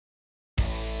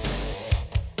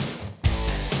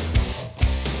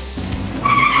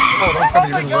Oh, don't tell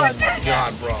me Oh you my didn't learn.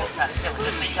 God, bro.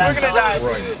 We're gonna die.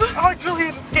 Christ. Oh,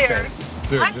 Julian's scared. Okay.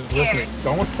 Dude, I'm just listen to me. scared.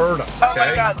 Don't hurt us, Oh okay?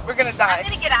 my God, we're gonna die. I'm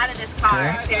gonna get out of this car.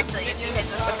 Yeah. Seriously, if he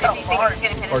hits us with anything, he's gonna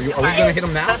hit us. Are we too hard. gonna hit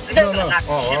him now? No, no.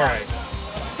 Oh, all right.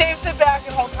 Dave, sit back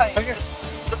and hold tight.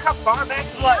 Look how far back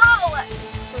you What? No!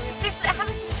 Seriously, how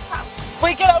many people?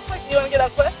 Wait, get out quick. You wanna get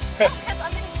out quick? Because I'm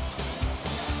gonna.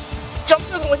 Jump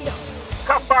through the window. Look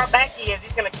how far back he is.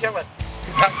 He's gonna kill us.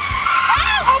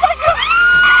 Oh my God!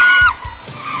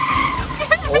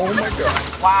 Oh my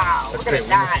God. Wow, That's we're gonna great.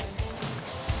 die.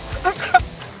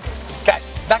 Guys,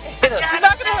 he's not gonna hit us. He's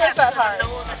not gonna hit us that hard.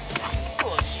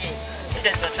 Bullshit. He's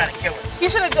just gonna try to kill us. He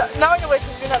should have done. Now your weight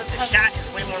says do not The attempt. shot is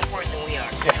way more important than we are.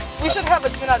 We should have a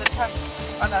do not attempt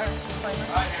on our disclaimer.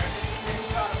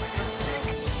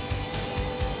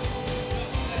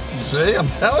 See, I'm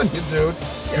telling you, dude.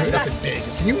 That's a big.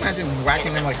 Can you imagine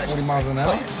whacking him like 40 miles an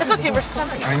hour? It's okay, we're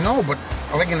stumping. I know, but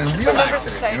like in a real remember to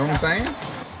accident. say You know what I'm saying?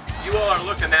 You all are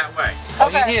looking that way. Oh,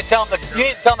 you need to tell him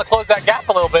to close that gap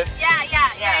a little bit. Yeah.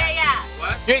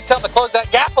 What? You need to tell him to close that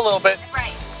gap a little bit.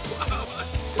 Right.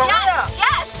 For real.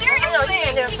 Yes, seriously. you can't He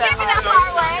hit us can't be that that far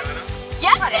away.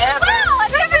 Yes, he Whatever. will.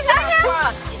 I've never done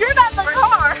him. You're not in the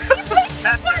car. He's making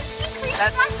That's worse. He creeps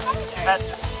That's back further.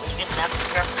 Lester, when you get to that, be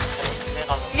careful. You're gonna hit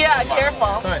on the- Yeah,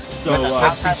 careful. So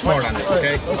let's be smart on this,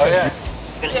 okay? Oh yeah.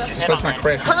 You're gonna get your Just head let's on not that.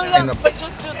 crash Hurry in up, the. but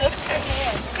just do this with your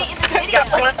hand. See, in the You video.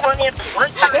 got plenty of one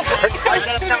time. All you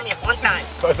gotta tell me is one time.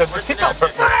 The seatbelt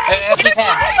hurt. And his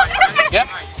hand. Yep.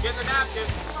 Get the napkin.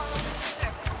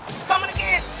 It's coming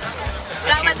again.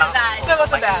 That wasn't bad. That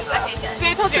wasn't bad. Okay, good. See,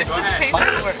 I told you, it's just ahead.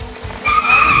 patient work.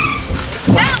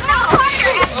 No,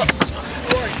 harder.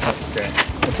 Okay,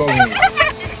 that's all we need.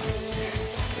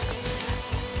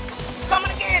 It's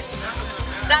coming again.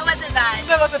 That wasn't bad.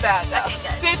 That wasn't bad. No. Okay,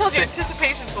 good. See, I told you,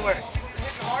 anticipation's the worst.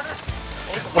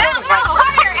 No,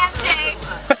 harder, MJ.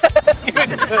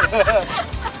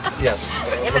 Yes.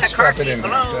 Let's strap it in.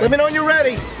 Hello? Let me know when you're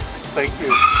ready. Thank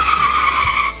you.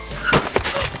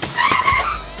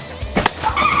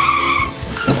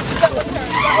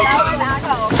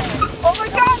 Oh my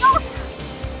God, no.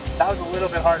 That was a little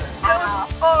bit harder. Oh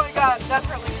my God, that's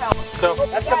really hell. So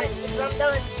That's coming. I'm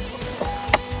done.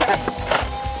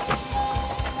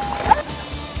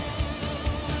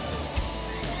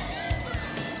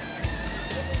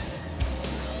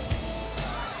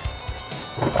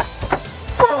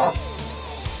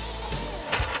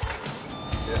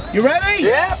 You ready?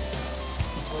 yeah.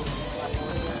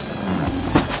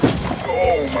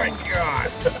 Oh my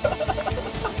God.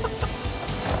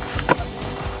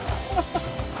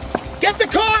 Get the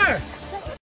car!